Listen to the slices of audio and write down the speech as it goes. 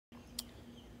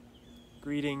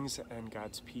Greetings and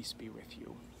God's peace be with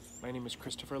you. My name is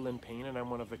Kristofer Lindh-Payne and I'm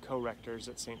one of the co-rectors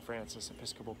at St. Francis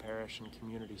Episcopal Parish and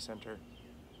Community Center.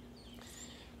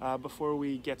 Before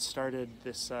we get started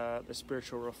the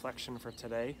spiritual reflection for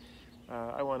today,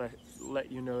 I want to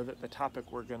let you know that the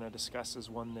topic we're going to discuss is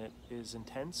one that is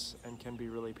intense and can be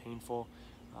really painful,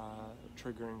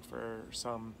 triggering for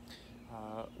some.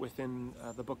 Within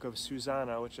the book of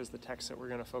Susanna, which is the text that we're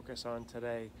going to focus on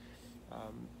today,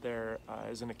 there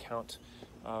is an account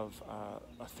of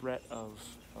a threat of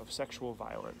sexual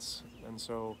violence. And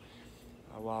so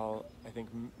while I think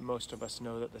most of us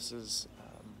know that this is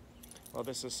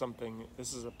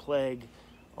a plague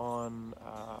on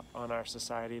our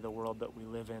society, the world that we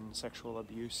live in, sexual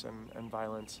abuse and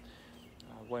violence,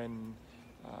 when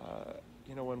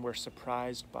we're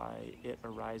surprised by it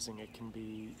arising, it can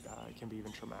be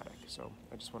even traumatic. So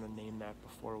I just want to name that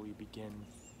before we begin,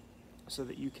 so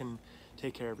that you can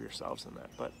take care of yourselves in that.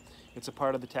 But it's a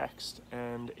part of the text,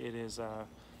 and it is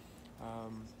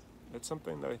it's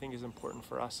something that I think is important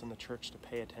for us in the church to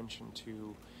pay attention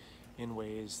to in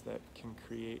ways that can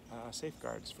create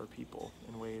safeguards for people,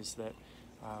 in ways that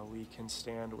we can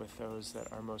stand with those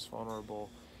that are most vulnerable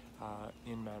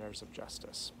in matters of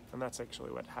justice. And that's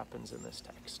actually what happens in this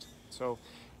text. So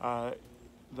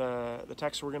the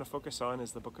text we're going to focus on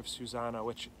is the book of Susanna,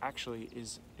 which actually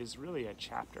is really a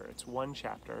chapter. It's one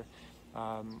chapter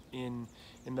in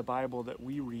the Bible that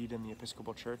we read in the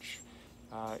Episcopal Church.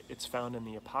 It's found in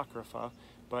the Apocrypha,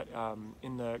 but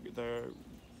in the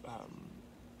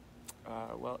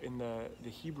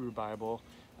Hebrew Bible,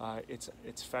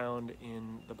 it's found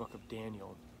in the book of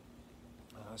Daniel.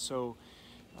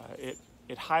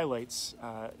 It highlights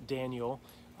Daniel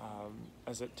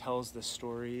as it tells the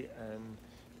story, and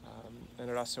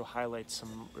it also highlights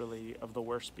some really of the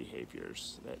worst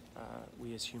behaviors that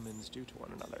we as humans do to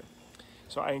one another.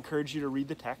 So I encourage you to read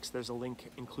the text. There's a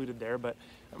link included there, but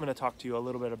I'm going to talk to you a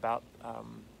little bit about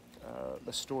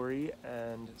the story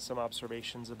and some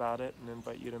observations about it, and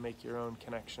invite you to make your own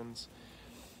connections.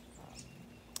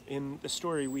 In the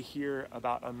story, we hear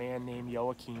about a man named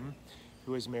Joachim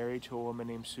who is married to a woman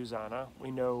named Susanna.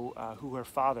 We know who her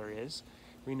father is.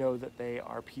 We know that they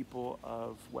are people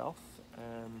of wealth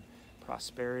and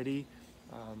prosperity.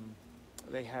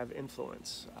 They have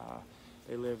influence.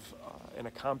 They live in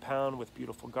a compound with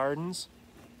beautiful gardens.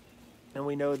 And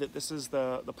we know that this is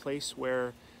the place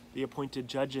where the appointed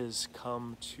judges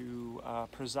come to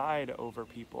preside over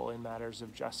people in matters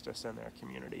of justice in their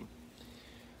community.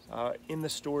 In the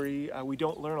story, we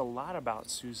don't learn a lot about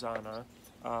Susanna.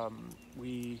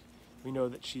 We know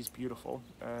that she's beautiful,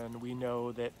 and we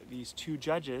know that these two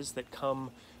judges that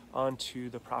come onto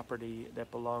the property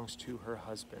that belongs to her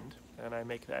husband, and I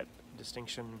make that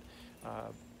distinction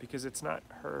because it's not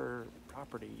her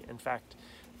property. In fact,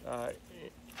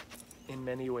 in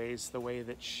many ways, the way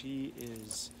that she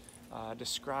is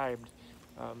described,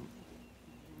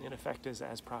 in effect, is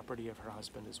as property of her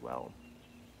husband as well.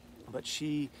 But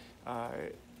she's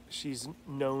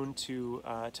known to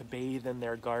bathe in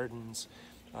their gardens,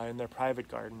 in their private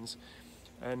gardens.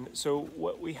 And so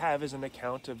what we have is an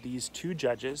account of these two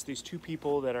judges, these two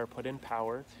people that are put in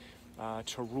power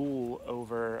to rule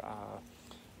over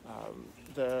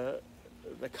the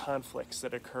conflicts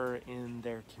that occur in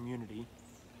their community.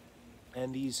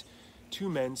 And these two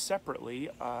men separately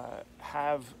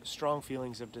have strong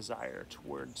feelings of desire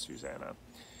toward Susanna.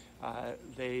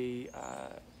 They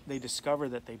discover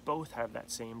that they both have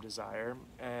that same desire,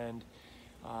 and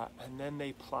then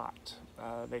they plot.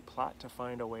 They plot to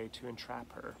find a way to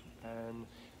entrap her and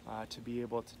to be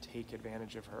able to take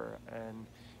advantage of her, and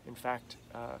in fact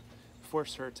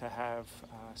force her to have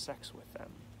sex with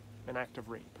them, an act of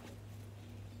rape.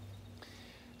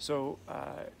 So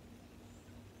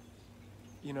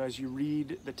as you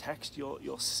read the text,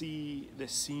 you'll see the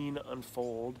scene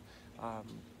unfold.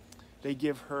 They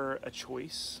give her a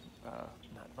choice,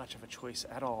 not much of a choice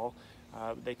at all.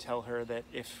 They tell her that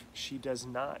if she does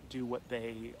not do what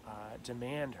they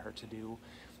demand her to do,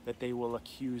 that they will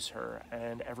accuse her,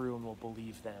 and everyone will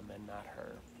believe them and not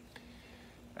her.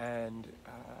 And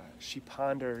she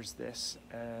ponders this,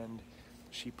 and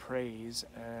she prays,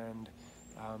 and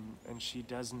she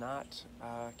does not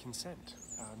consent.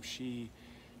 She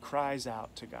cries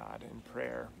out to God in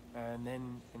prayer, and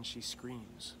she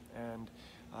screams, and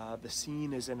the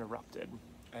scene is interrupted.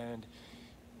 And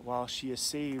while she is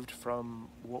saved from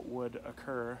what would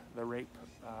occur, the rape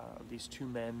of these two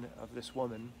men, of this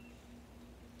woman,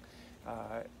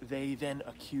 they then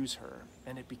accuse her,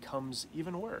 and it becomes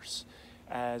even worse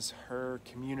as her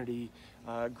community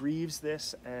grieves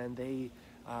this, and they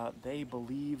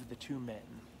believe the two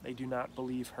men, They do not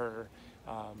believe her.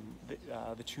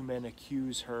 The two men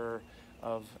accuse her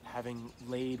of having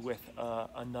laid with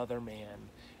another man,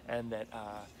 and that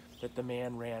the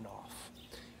man ran off.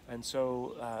 And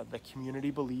so the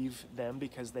community believe them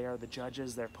because they are the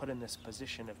judges. They're put in this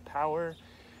position of power,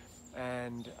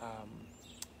 and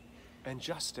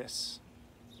justice,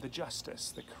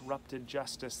 the corrupted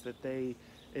justice that they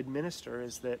administer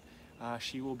is that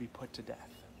she will be put to death.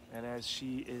 And as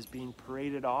she is being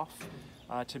paraded off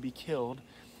to be killed,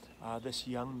 this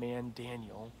young man,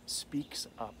 Daniel, speaks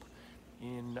up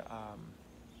in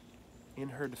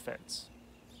her defense.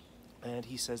 And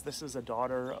he says, "This is a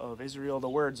daughter of Israel." The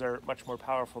words are much more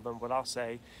powerful than what I'll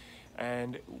say.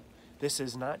 And this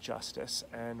is not justice,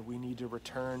 and we need to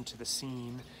return to the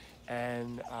scene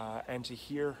and to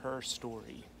hear her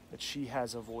story, that she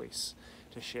has a voice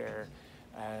to share.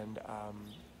 And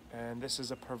this is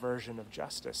a perversion of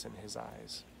justice in his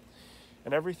eyes.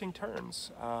 And everything turns.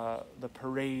 The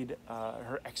parade,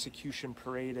 her execution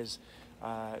parade is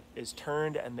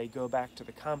turned, and they go back to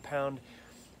the compound.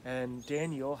 And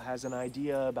Daniel has an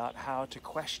idea about how to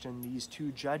question these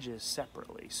two judges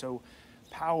separately. So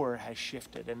power has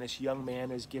shifted, and this young man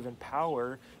is given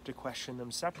power to question them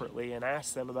separately and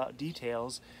ask them about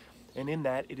details. And in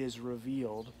that, it is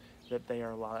revealed that they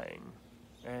are lying.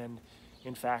 And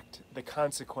in fact, the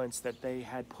consequence that they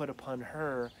had put upon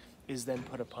her is then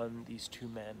put upon these two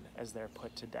men as they're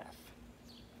put to death.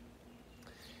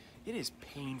 It is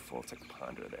painful to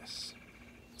ponder this.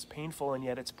 It's painful, and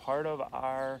yet it's part of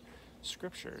our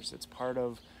scriptures. It's part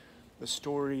of the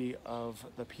story of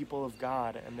the people of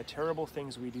God and the terrible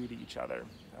things we do to each other,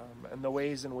 and the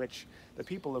ways in which the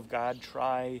people of God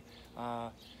try,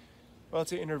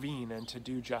 to intervene and to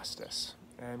do justice.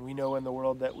 And we know in the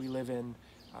world that we live in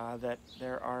that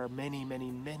there are many, many,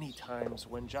 many times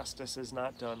when justice is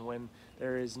not done, when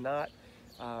there is not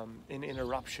an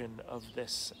interruption of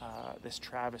this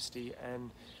travesty,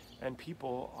 and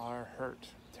people are hurt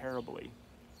terribly,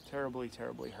 terribly,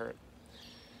 terribly hurt.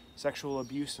 Sexual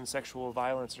abuse and sexual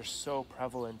violence are so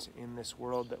prevalent in this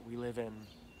world that we live in.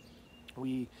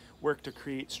 We work to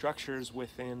create structures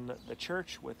within the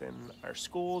church, within our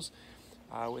schools,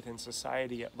 within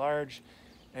society at large,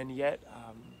 and yet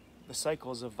the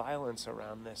cycles of violence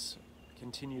around this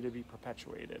continue to be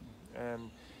perpetuated. And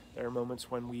there are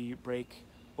moments when we break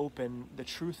open the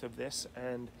truth of this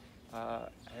and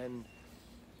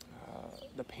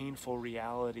the painful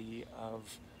reality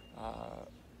of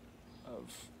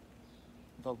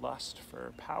the lust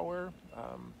for power,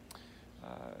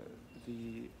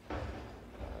 the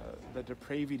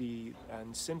depravity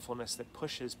and sinfulness that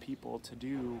pushes people to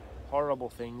do horrible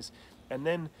things. And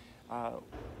then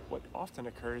what often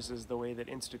occurs is the way that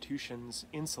institutions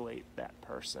insulate that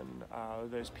person,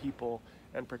 those people,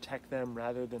 and protect them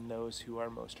rather than those who are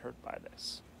most hurt by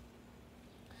this.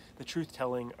 The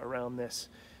truth-telling around this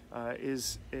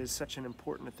is such an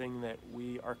important thing that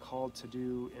we are called to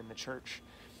do in the church.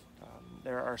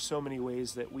 There are so many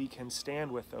ways that we can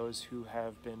stand with those who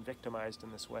have been victimized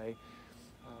in this way.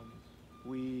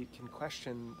 We can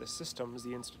question the systems,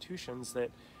 the institutions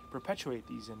that perpetuate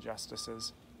these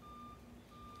injustices.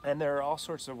 And there are all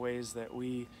sorts of ways that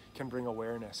we can bring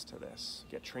awareness to this,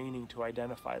 get training to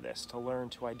identify this, to learn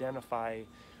to identify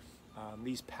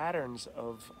these patterns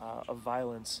of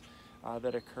violence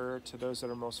that occur to those that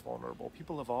are most vulnerable,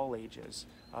 people of all ages,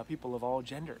 people of all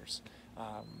genders.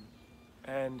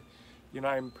 And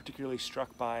I'm particularly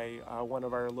struck by one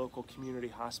of our local community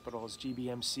hospitals,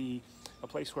 GBMC, a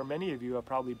place where many of you have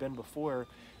probably been before,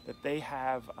 that they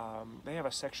have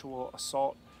a sexual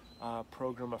assault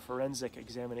program, a forensic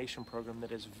examination program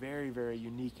that is very, very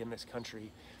unique in this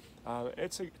country.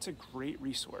 It's a great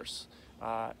resource.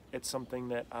 It's something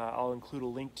that I'll include a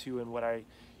link to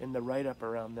in the write-up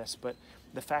around this, but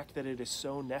the fact that it is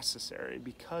so necessary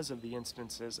because of the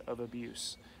instances of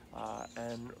abuse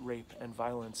and rape and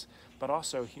violence, but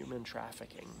also human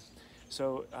trafficking.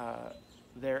 So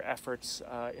their efforts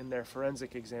in their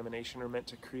forensic examination are meant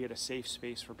to create a safe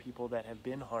space for people that have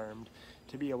been harmed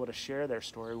to be able to share their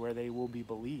story where they will be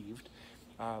believed.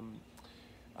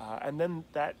 And then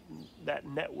that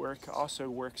network also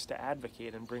works to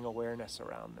advocate and bring awareness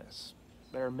around this.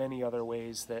 There are many other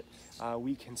ways that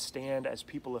we can stand as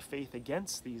people of faith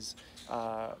against these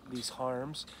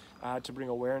harms to bring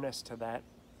awareness to that.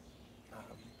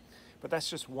 But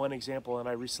that's just one example, and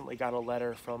I recently got a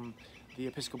letter from the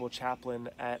Episcopal chaplain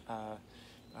at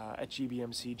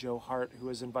GBMC, Joe Hart, who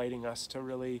is inviting us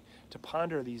to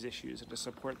ponder these issues and to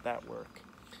support that work.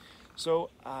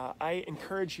 So I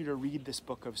encourage you to read this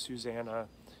book of Susanna.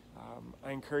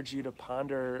 I encourage you to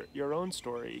ponder your own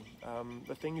story,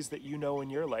 the things that you know in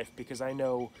your life, because I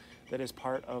know that as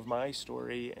part of my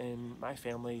story in my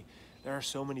family, there are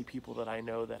so many people that I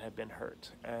know that have been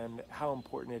hurt, and how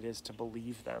important it is to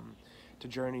believe them, to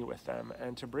journey with them,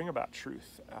 and to bring about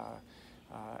truth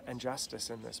and justice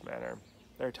in this manner.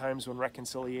 There are times when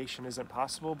reconciliation isn't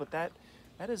possible, but that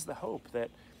is the hope,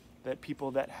 that people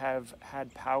that have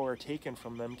had power taken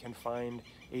from them can find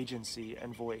agency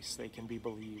and voice. They can be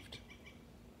believed.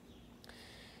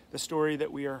 The story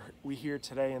that we hear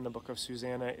today in the book of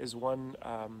Susanna is one,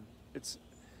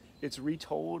 it's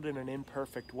retold in an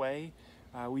imperfect way.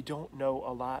 We don't know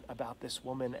a lot about this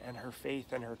woman and her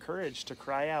faith and her courage to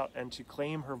cry out and to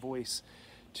claim her voice.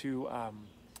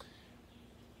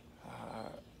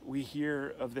 We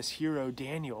hear of this hero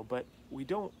Daniel, but we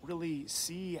don't really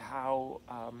see how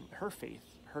her faith,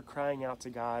 her crying out to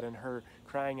God and her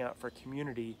crying out for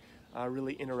community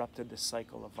really interrupted this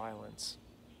cycle of violence.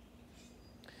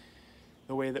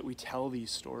 The way that we tell these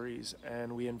stories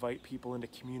and we invite people into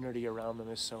community around them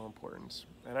is so important.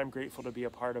 And I'm grateful to be a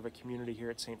part of a community here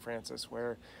at St. Francis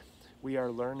where we are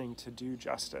learning to do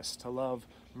justice, to love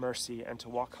mercy, and to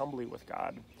walk humbly with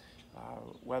God.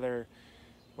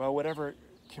 Whatever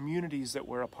communities that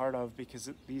we're a part of, because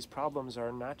these problems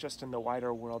are not just in the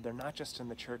wider world, they're not just in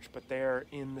the church, but they're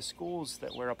in the schools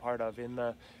that we're a part of, in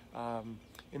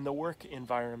the work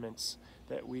environments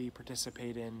that we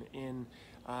participate in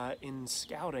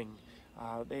scouting.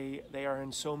 They are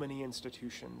in so many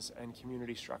institutions and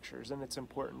community structures, and it's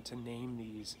important to name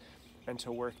these and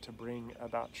to work to bring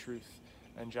about truth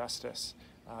and justice,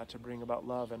 to bring about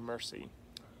love and mercy.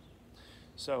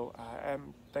 So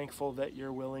I'm thankful that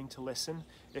you're willing to listen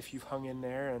if you've hung in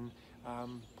there, and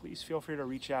please feel free to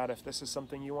reach out if this is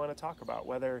something you want to talk about,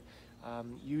 whether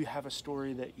you have a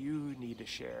story that you need to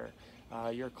share.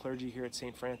 Your clergy here at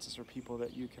St. Francis or people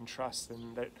that you can trust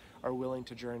and that are willing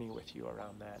to journey with you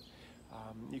around that.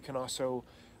 You can also,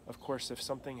 of course, if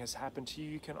something has happened to you,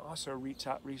 you can also reach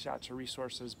out to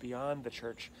resources beyond the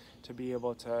church to be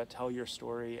able to tell your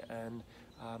story and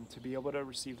to be able to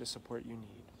receive the support you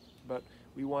need. But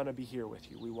we want to be here with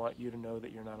you. We want you to know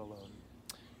that you're not alone.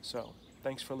 So,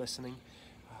 thanks for listening.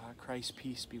 Christ's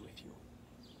peace be with you.